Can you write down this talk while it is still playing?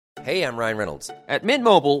Hey, I'm Ryan Reynolds. At Mint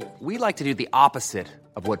Mobile, we like to do the opposite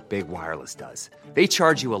of what Big Wireless does. They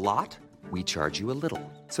charge you a lot, we charge you a little.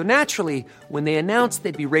 So naturally, when they announced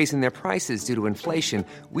they'd be raising their prices due to inflation,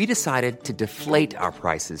 we decided to deflate our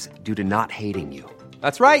prices due to not hating you.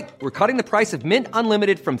 That's right. We're cutting the price of Mint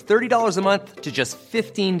Unlimited from $30 a month to just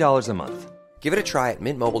 $15 a month. Give it a try at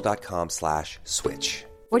mintmobile.com/switch.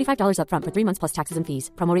 $45 up front for 3 months plus taxes and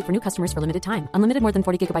fees. Promo rate for new customers for limited time. Unlimited more than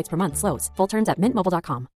 40 gigabytes per month. Slows full terms at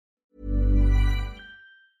mintmobile.com.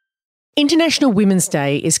 International Women's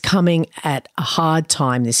Day is coming at a hard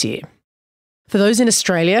time this year. For those in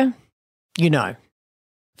Australia, you know.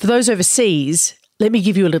 For those overseas, let me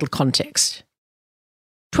give you a little context.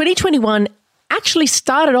 2021 actually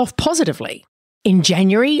started off positively. In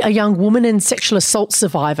January, a young woman and sexual assault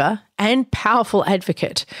survivor and powerful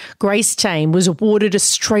advocate, Grace Tame, was awarded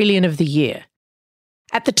Australian of the Year.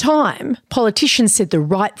 At the time, politicians said the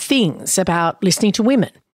right things about listening to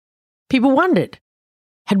women. People wondered,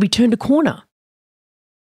 had we turned a corner?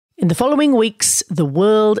 In the following weeks, the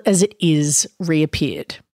world as it is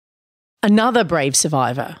reappeared. Another brave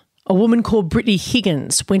survivor, a woman called Brittany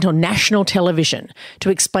Higgins, went on national television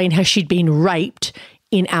to explain how she'd been raped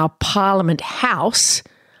in our Parliament House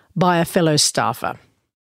by a fellow staffer.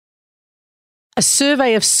 A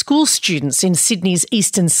survey of school students in Sydney's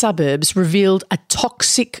eastern suburbs revealed a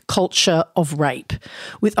toxic culture of rape,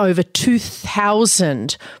 with over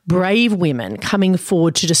 2,000 brave women coming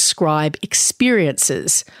forward to describe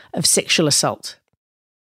experiences of sexual assault.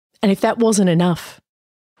 And if that wasn't enough,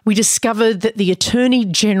 we discovered that the Attorney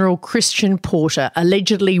General Christian Porter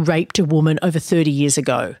allegedly raped a woman over 30 years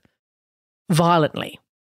ago, violently.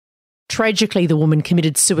 Tragically, the woman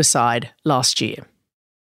committed suicide last year.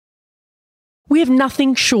 We have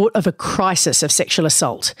nothing short of a crisis of sexual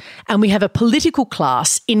assault, and we have a political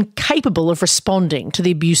class incapable of responding to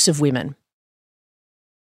the abuse of women.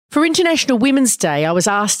 For International Women's Day, I was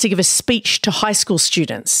asked to give a speech to high school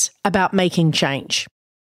students about making change.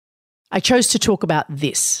 I chose to talk about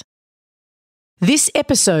this. This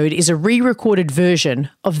episode is a re-recorded version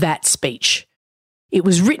of that speech. It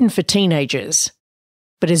was written for teenagers,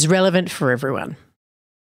 but is relevant for everyone.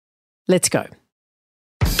 Let's go.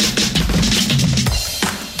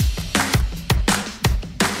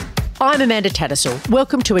 I'm Amanda Tattersall.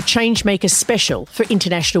 Welcome to a ChangeMaker special for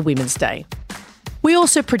International Women's Day. We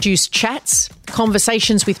also produce chats,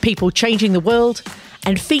 conversations with people changing the world,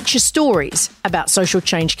 and feature stories about social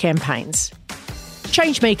change campaigns.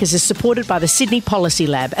 ChangeMakers is supported by the Sydney Policy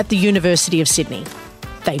Lab at the University of Sydney.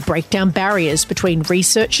 They break down barriers between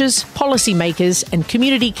researchers, policymakers, and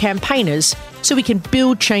community campaigners so we can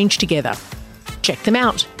build change together. Check them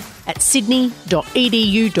out at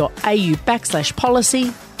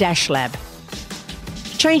sydney.edu.au/policy-lab.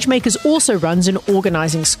 ChangeMakers also runs an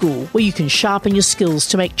organising school where you can sharpen your skills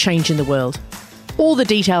to make change in the world. All the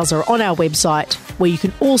details are on our website, where you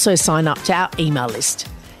can also sign up to our email list.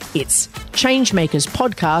 It's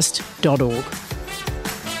changemakerspodcast.org.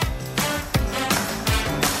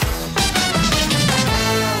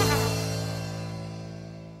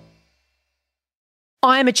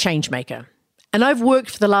 I am a changemaker, and I've worked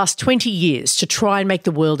for the last 20 years to try and make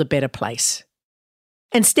the world a better place.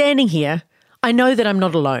 And standing here, I know that I'm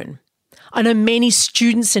not alone. I know many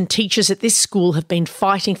students and teachers at this school have been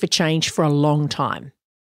fighting for change for a long time.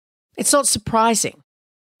 It's not surprising.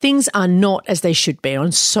 Things are not as they should be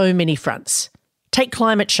on so many fronts. Take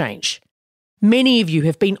climate change. Many of you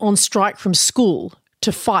have been on strike from school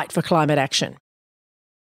to fight for climate action.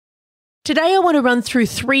 Today I want to run through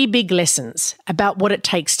 3 big lessons about what it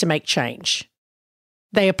takes to make change.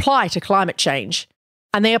 They apply to climate change,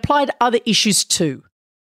 and they apply to other issues too.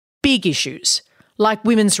 Big issues, like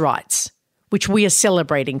women's rights, which we are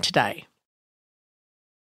celebrating today.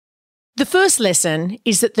 The first lesson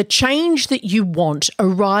is that the change that you want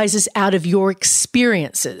arises out of your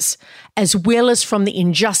experiences, as well as from the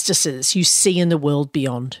injustices you see in the world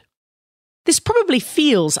beyond. This probably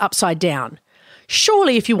feels upside down.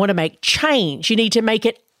 Surely if you want to make change, you need to make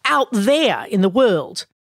it out there in the world,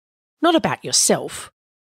 not about yourself.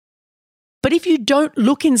 But if you don't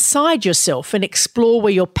look inside yourself and explore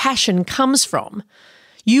where your passion comes from,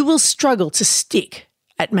 you will struggle to stick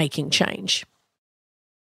at making change.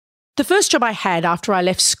 The first job I had after I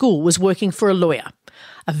left school was working for a lawyer,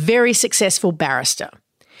 a very successful barrister.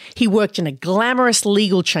 He worked in a glamorous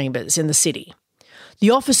legal chambers in the city. The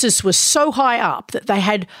offices were so high up that they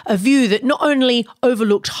had a view that not only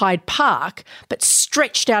overlooked Hyde Park, but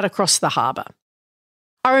stretched out across the harbour.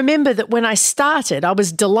 I remember that when I started, I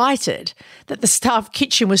was delighted that the staff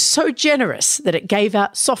kitchen was so generous that it gave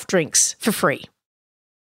out soft drinks for free.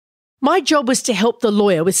 My job was to help the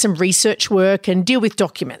lawyer with some research work and deal with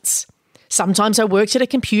documents. Sometimes I worked at a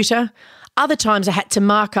computer, other times I had to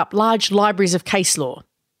mark up large libraries of case law.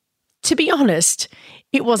 To be honest,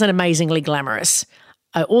 it wasn't amazingly glamorous.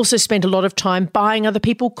 I also spent a lot of time buying other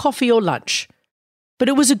people coffee or lunch. But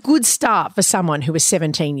it was a good start for someone who was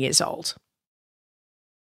 17 years old.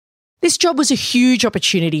 This job was a huge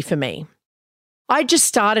opportunity for me. I just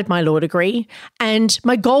started my law degree and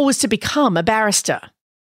my goal was to become a barrister.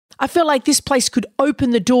 I felt like this place could open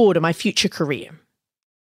the door to my future career.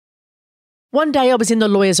 One day I was in the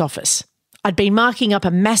lawyer's office. I'd been marking up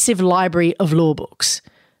a massive library of law books.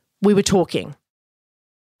 We were talking.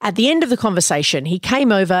 At the end of the conversation, he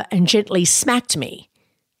came over and gently smacked me,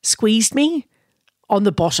 squeezed me on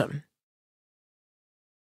the bottom.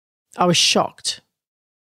 I was shocked.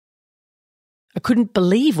 I couldn't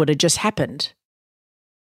believe what had just happened.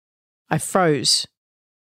 I froze.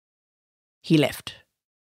 He left.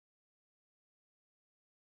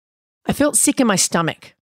 I felt sick in my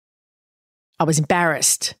stomach. I was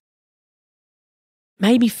embarrassed.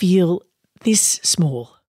 Made me feel this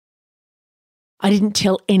small. I didn't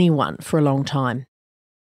tell anyone for a long time.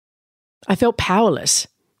 I felt powerless.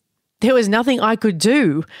 There was nothing I could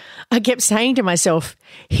do. I kept saying to myself,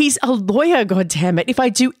 he's a lawyer, goddammit. If I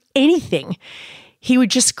do anything, he would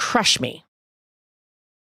just crush me.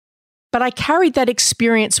 But I carried that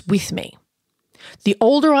experience with me. The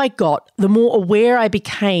older I got, the more aware I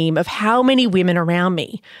became of how many women around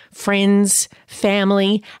me, friends,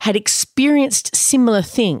 family, had experienced similar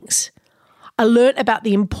things. I learnt about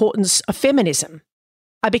the importance of feminism.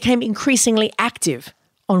 I became increasingly active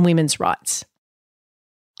on women's rights.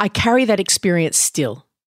 I carry that experience still.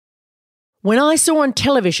 When I saw on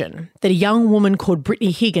television that a young woman called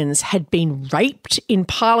Brittany Higgins had been raped in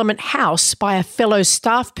Parliament House by a fellow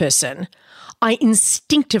staff person, I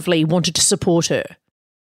instinctively wanted to support her.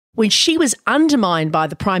 When she was undermined by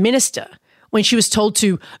the Prime Minister, when she was told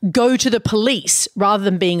to go to the police rather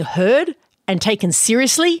than being heard and taken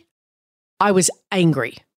seriously, I was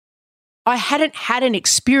angry. I hadn't had an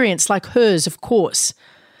experience like hers, of course,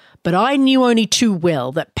 but I knew only too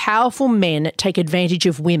well that powerful men take advantage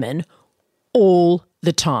of women all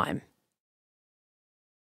the time.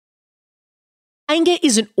 Anger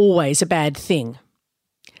isn't always a bad thing.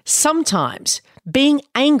 Sometimes being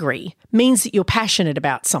angry means that you're passionate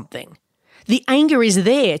about something. The anger is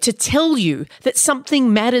there to tell you that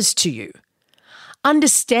something matters to you.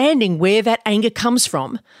 Understanding where that anger comes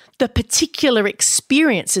from, the particular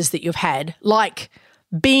experiences that you've had, like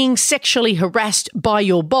being sexually harassed by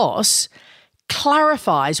your boss,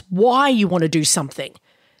 clarifies why you want to do something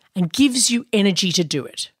and gives you energy to do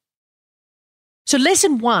it. So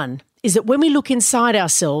lesson 1 is that when we look inside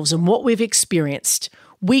ourselves and what we've experienced,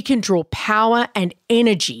 we can draw power and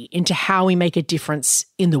energy into how we make a difference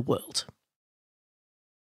in the world.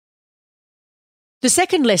 The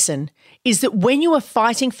second lesson is that when you are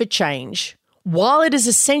fighting for change, while it is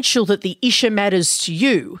essential that the issue matters to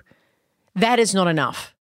you, that is not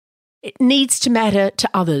enough. It needs to matter to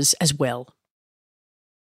others as well.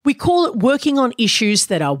 We call it working on issues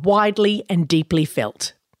that are widely and deeply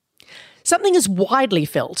felt. Something is widely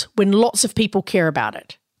felt when lots of people care about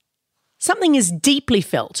it. Something is deeply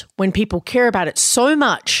felt when people care about it so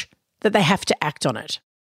much that they have to act on it.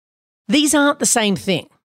 These aren't the same thing.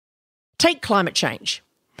 Take climate change.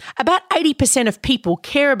 About 80% of people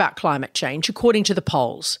care about climate change, according to the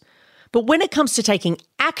polls. But when it comes to taking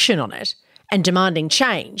action on it and demanding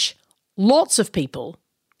change, lots of people,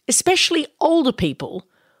 especially older people,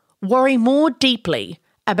 worry more deeply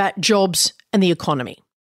about jobs and the economy.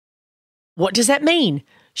 What does that mean?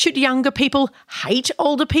 Should younger people hate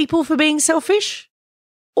older people for being selfish?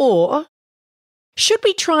 Or should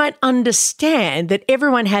we try and understand that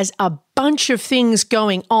everyone has a bunch of things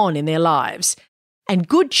going on in their lives and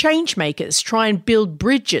good change makers try and build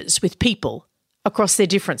bridges with people across their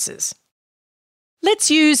differences?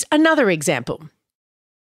 Let's use another example.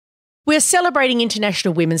 We're celebrating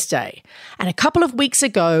International Women's Day, and a couple of weeks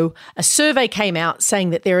ago, a survey came out saying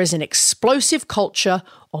that there is an explosive culture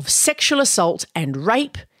of sexual assault and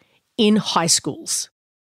rape in high schools.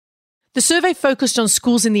 The survey focused on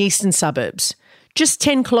schools in the eastern suburbs, just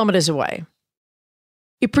 10 kilometres away.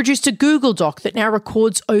 It produced a Google Doc that now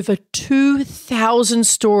records over 2,000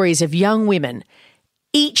 stories of young women,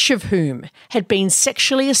 each of whom had been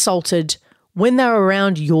sexually assaulted when they were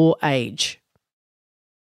around your age.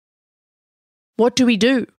 What do we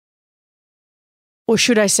do? Or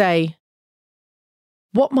should I say,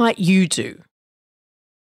 what might you do?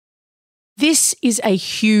 This is a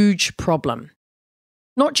huge problem,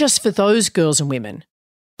 not just for those girls and women,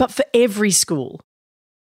 but for every school,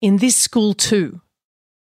 in this school too.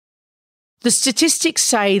 The statistics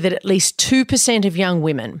say that at least 2% of young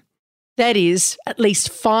women, that is, at least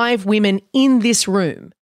 5 women in this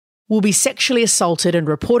room, will be sexually assaulted and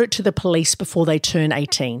reported to the police before they turn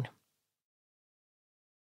 18.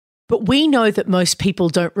 But we know that most people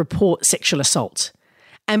don't report sexual assault,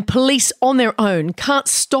 and police on their own can't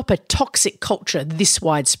stop a toxic culture this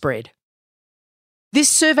widespread. This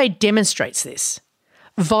survey demonstrates this.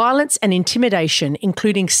 Violence and intimidation,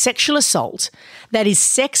 including sexual assault, that is,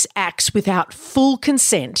 sex acts without full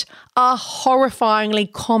consent, are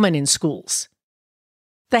horrifyingly common in schools.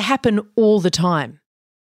 They happen all the time.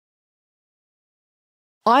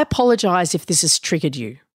 I apologise if this has triggered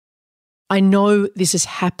you. I know this has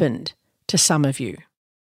happened to some of you.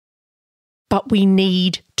 But we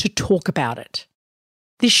need to talk about it.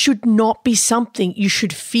 This should not be something you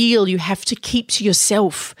should feel you have to keep to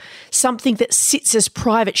yourself, something that sits as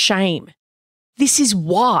private shame. This is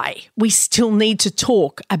why we still need to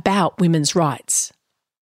talk about women's rights.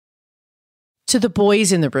 To the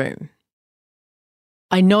boys in the room,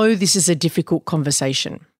 I know this is a difficult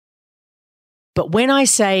conversation. But when I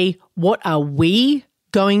say, what are we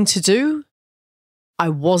going to do? I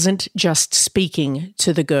wasn't just speaking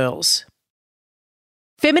to the girls.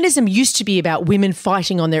 Feminism used to be about women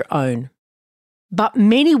fighting on their own, but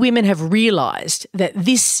many women have realised that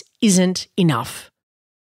this isn't enough.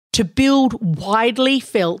 To build widely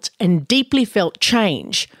felt and deeply felt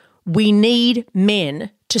change, we need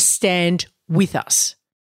men to stand with us.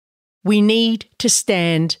 We need to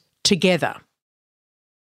stand together.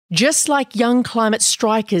 Just like young climate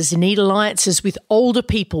strikers need alliances with older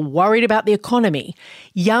people worried about the economy,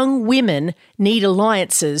 young women need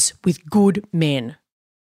alliances with good men.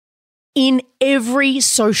 In every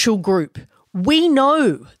social group, we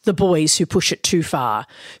know the boys who push it too far,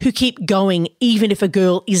 who keep going even if a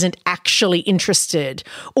girl isn't actually interested,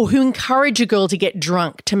 or who encourage a girl to get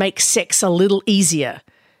drunk to make sex a little easier.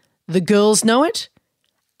 The girls know it,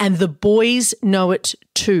 and the boys know it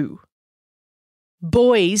too.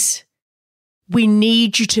 Boys, we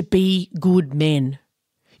need you to be good men.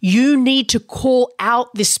 You need to call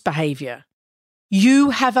out this behaviour. You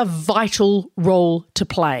have a vital role to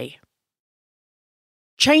play.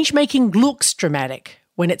 Change-making looks dramatic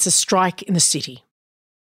when it's a strike in the city.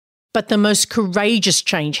 But the most courageous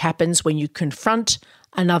change happens when you confront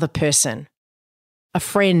another person, a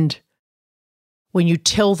friend, when you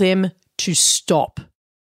tell them to stop.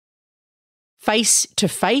 Face to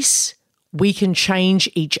face, we can change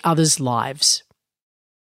each other's lives.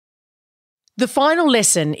 The final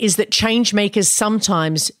lesson is that change makers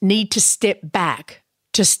sometimes need to step back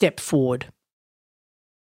to step forward.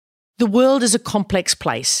 The world is a complex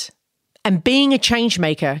place, and being a change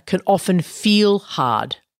maker can often feel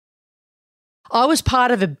hard. I was part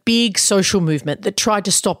of a big social movement that tried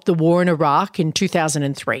to stop the war in Iraq in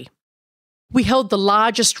 2003. We held the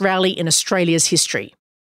largest rally in Australia's history.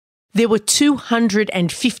 There were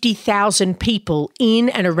 250,000 people in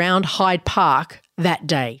and around Hyde Park that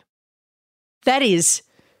day. That is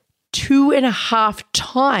 2.5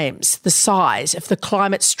 times the size of the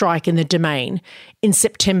climate strike in the Domain in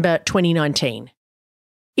September 2019.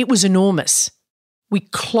 It was enormous. We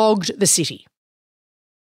clogged the city.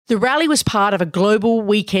 The rally was part of a global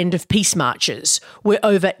weekend of peace marches where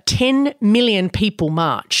over 10 million people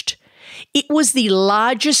marched. It was the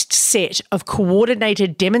largest set of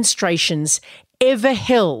coordinated demonstrations ever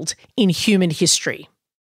held in human history.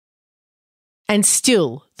 And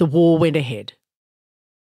still, the war went ahead.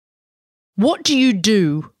 What do you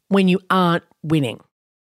do when you aren't winning?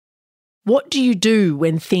 What do you do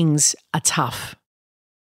when things are tough?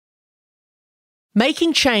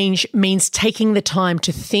 Making change means taking the time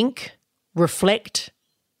to think, reflect,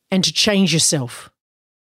 and to change yourself.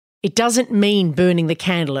 It doesn't mean burning the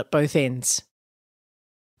candle at both ends.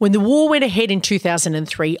 When the war went ahead in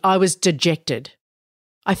 2003, I was dejected.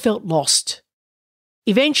 I felt lost.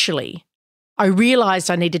 Eventually, I realised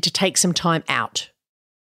I needed to take some time out.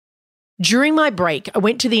 During my break, I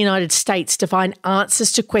went to the United States to find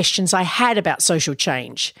answers to questions I had about social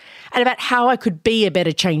change and about how I could be a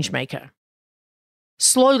better change maker.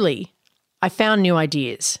 Slowly, I found new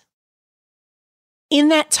ideas. In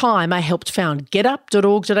that time, I helped found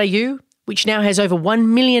getup.org.au, which now has over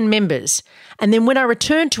 1 million members. And then when I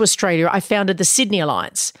returned to Australia, I founded the Sydney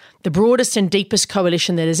Alliance, the broadest and deepest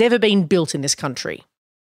coalition that has ever been built in this country.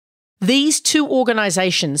 These two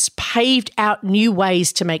organisations paved out new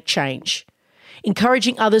ways to make change,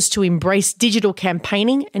 encouraging others to embrace digital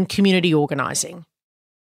campaigning and community organising.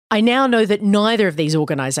 I now know that neither of these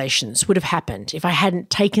organisations would have happened if I hadn't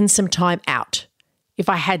taken some time out, if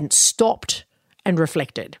I hadn't stopped and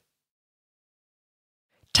reflected.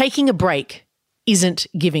 Taking a break isn't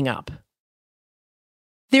giving up.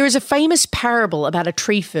 There is a famous parable about a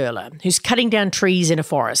tree furler who's cutting down trees in a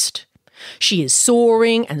forest. She is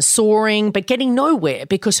soaring and soaring, but getting nowhere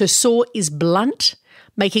because her saw is blunt,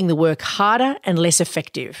 making the work harder and less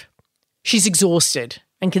effective. She's exhausted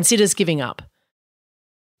and considers giving up.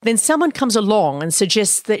 Then someone comes along and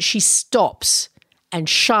suggests that she stops and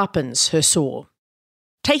sharpens her saw.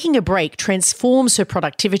 Taking a break transforms her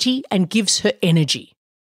productivity and gives her energy.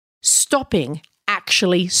 Stopping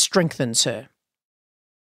actually strengthens her.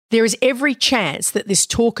 There is every chance that this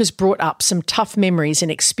talk has brought up some tough memories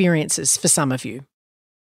and experiences for some of you.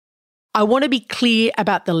 I want to be clear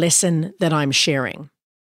about the lesson that I'm sharing.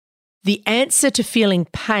 The answer to feeling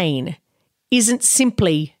pain isn't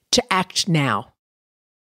simply to act now.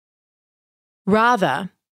 Rather,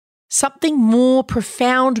 something more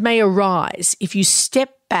profound may arise if you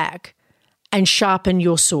step back and sharpen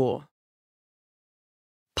your saw.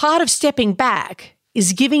 Part of stepping back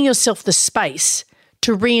is giving yourself the space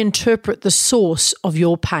to reinterpret the source of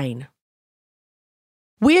your pain.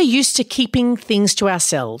 We are used to keeping things to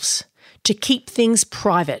ourselves, to keep things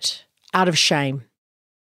private, out of shame.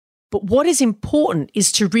 But what is important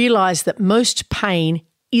is to realise that most pain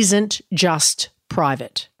isn't just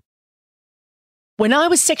private. When I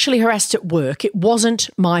was sexually harassed at work, it wasn't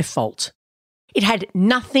my fault. It had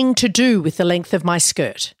nothing to do with the length of my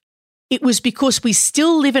skirt. It was because we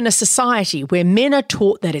still live in a society where men are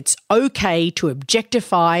taught that it's okay to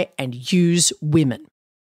objectify and use women.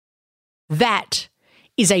 That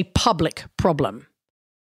is a public problem.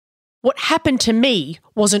 What happened to me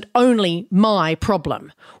wasn't only my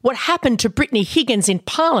problem. What happened to Brittany Higgins in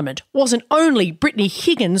Parliament wasn't only Brittany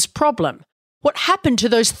Higgins' problem. What happened to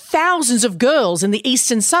those thousands of girls in the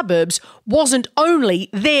eastern suburbs wasn't only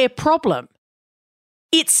their problem.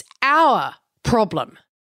 It's our problem.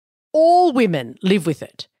 All women live with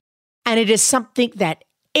it, and it is something that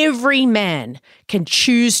every man can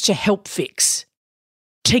choose to help fix.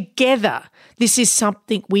 Together, this is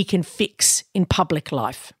something we can fix in public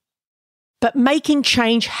life. But making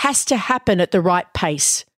change has to happen at the right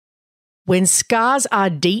pace. When scars are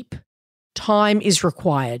deep, time is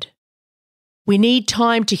required. We need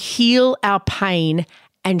time to heal our pain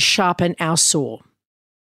and sharpen our saw.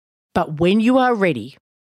 But when you are ready,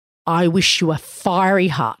 I wish you a fiery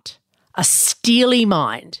heart, a steely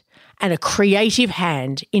mind, and a creative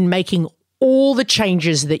hand in making all the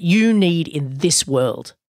changes that you need in this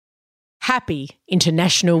world. Happy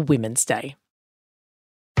International Women's Day.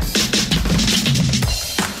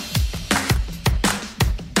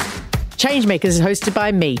 ChangeMaker is hosted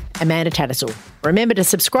by me, Amanda Tattersall. Remember to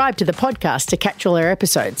subscribe to the podcast to catch all our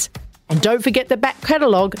episodes. And don't forget the back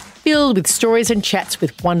catalogue filled with stories and chats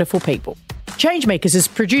with wonderful people. ChangeMakers is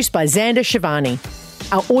produced by Xander Shivani.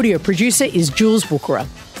 Our audio producer is Jules Bukara.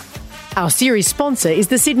 Our series sponsor is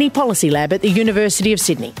the Sydney Policy Lab at the University of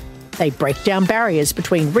Sydney. They break down barriers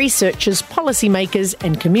between researchers, policymakers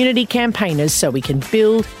and community campaigners so we can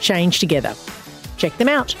build change together. Check them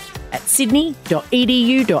out at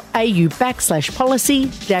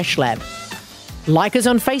sydney.edu.au/policy-lab. Like us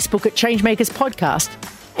on Facebook at ChangeMakers Podcast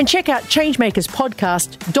and check out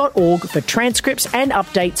changemakerspodcast.org for transcripts and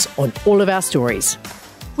updates on all of our stories.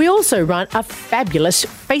 We also run a fabulous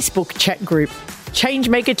Facebook chat group,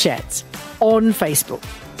 ChangeMaker Chats, on Facebook.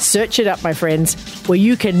 Search it up, my friends, where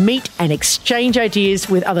you can meet and exchange ideas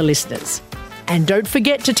with other listeners. And don't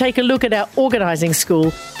forget to take a look at our organising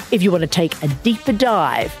school if you want to take a deeper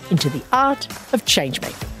dive into the art of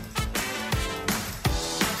changemaking.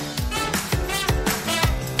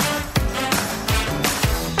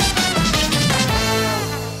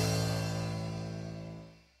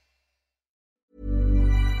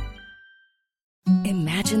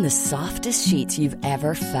 Imagine the softest sheets you've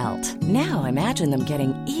ever felt. Now imagine them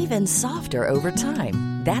getting even softer over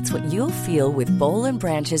time. That's what you'll feel with Boll &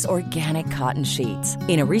 Branch's organic cotton sheets.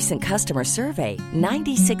 In a recent customer survey,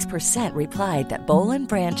 96% replied that Boll &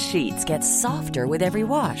 Branch sheets get softer with every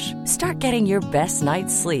wash. Start getting your best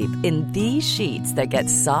night's sleep in these sheets that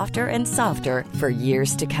get softer and softer for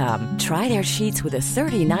years to come. Try their sheets with a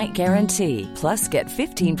 30-night guarantee. Plus, get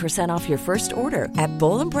 15% off your first order at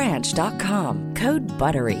bollandbranch.com. Code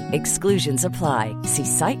BUTTERY. Exclusions apply. See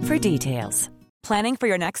site for details. Planning for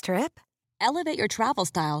your next trip? Elevate your travel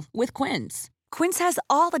style with Quince. Quince has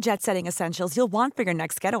all the jet-setting essentials you'll want for your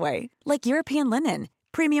next getaway, like European linen,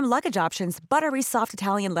 premium luggage options, buttery soft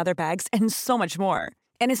Italian leather bags, and so much more.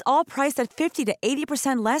 And is all priced at 50 to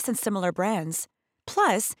 80% less than similar brands.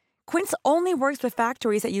 Plus, Quince only works with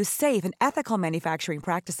factories that use safe and ethical manufacturing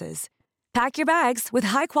practices. Pack your bags with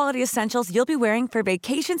high-quality essentials you'll be wearing for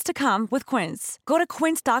vacations to come with Quince. Go to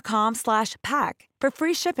quince.com/pack for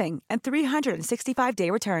free shipping and 365-day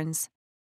returns.